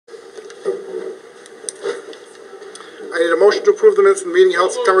I need a motion to approve the minutes of the meeting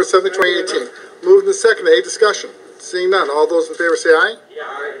held September 7th, 2018. Moved and seconded. Any discussion? Seeing none. All those in favor say aye.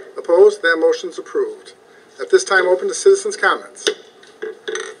 Aye. Opposed? That motion is approved. At this time, open to citizens' comments.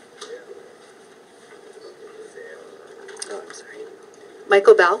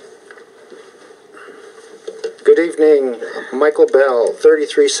 Michael Bell. Good evening, Michael Bell,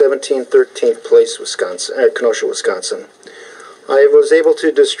 3317 13th Place, Kenosha, Wisconsin. I was able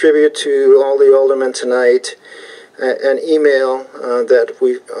to distribute to all the aldermen tonight an email that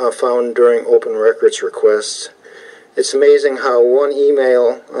we found during open records requests. It's amazing how one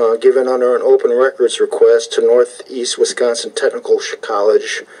email given under an open records request to Northeast Wisconsin Technical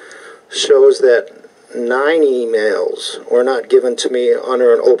College shows that 9 emails were not given to me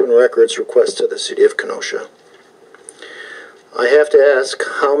under an open records request to the city of Kenosha. I have to ask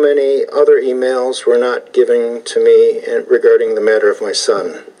how many other emails were not given to me regarding the matter of my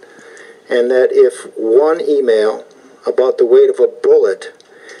son, and that if one email about the weight of a bullet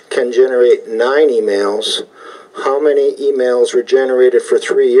can generate 9 emails, how many emails were generated for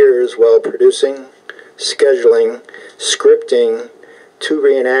 3 years while producing, scheduling, scripting 2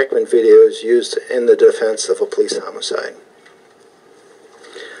 reenactment videos used in the defense of a police homicide?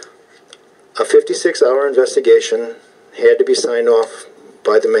 A 56-hour investigation had to be signed off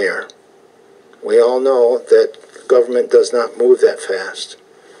by the mayor. We all know that government does not move that fast,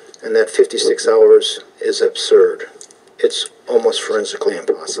 and that 56 hours is absurd. It's almost forensically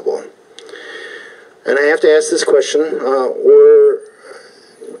impossible. And I have to ask this question.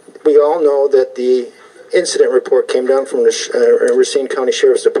 We all know that the incident report came down from the Racine County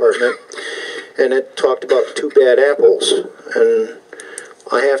Sheriff's Department, and it talked about 2 bad apples. And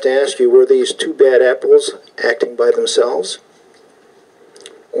I have to ask you, were these 2 bad apples acting by themselves?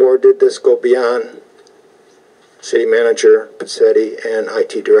 Or did this go beyond City Manager Pizzetti and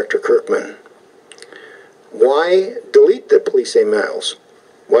IT Director Kirkman? Why delete the police emails?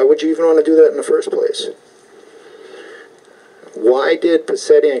 Why would you even want to do that in the first place? Why did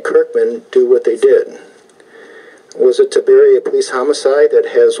Pizzetti and Kirkman do what they did? Was it to bury a police homicide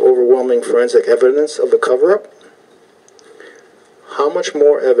that has overwhelming forensic evidence of the cover-up? How much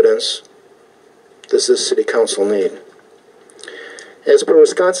more evidence does this city council need? As per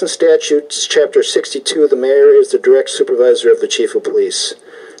Wisconsin statutes, chapter 62, the mayor is the direct supervisor of the chief of police,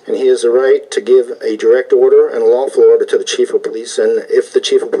 and he has the right to give a direct order and a lawful order to the chief of police, and if the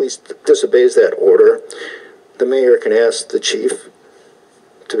chief of police disobeys that order, the mayor can ask the chief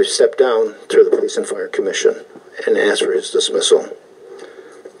to step down through the Police and Fire Commission and ask for his dismissal.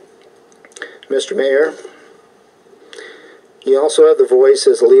 Mr. Mayor, you also have the voice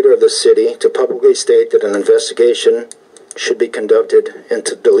as the leader of the city to publicly state that an investigation should be conducted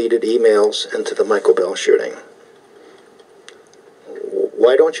into deleted emails into the Michael Bell shooting.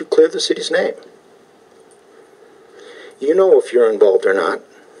 Why don't you clear the city's name? You know if you're involved or not.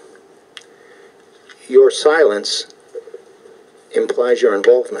 Your silence implies your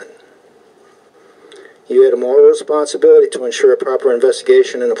involvement. You had a moral responsibility to ensure a proper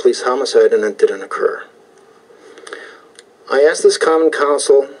investigation in a police homicide, and it didn't occur. I ask this common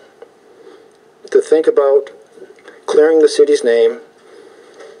council to think about clearing the city's name,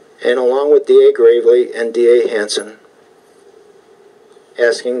 and along with D.A. Gravely and D.A. Hansen,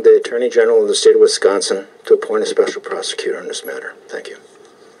 asking the Attorney General of the state of Wisconsin to appoint a special prosecutor in this matter. Thank you.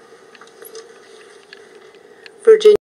 Virginia.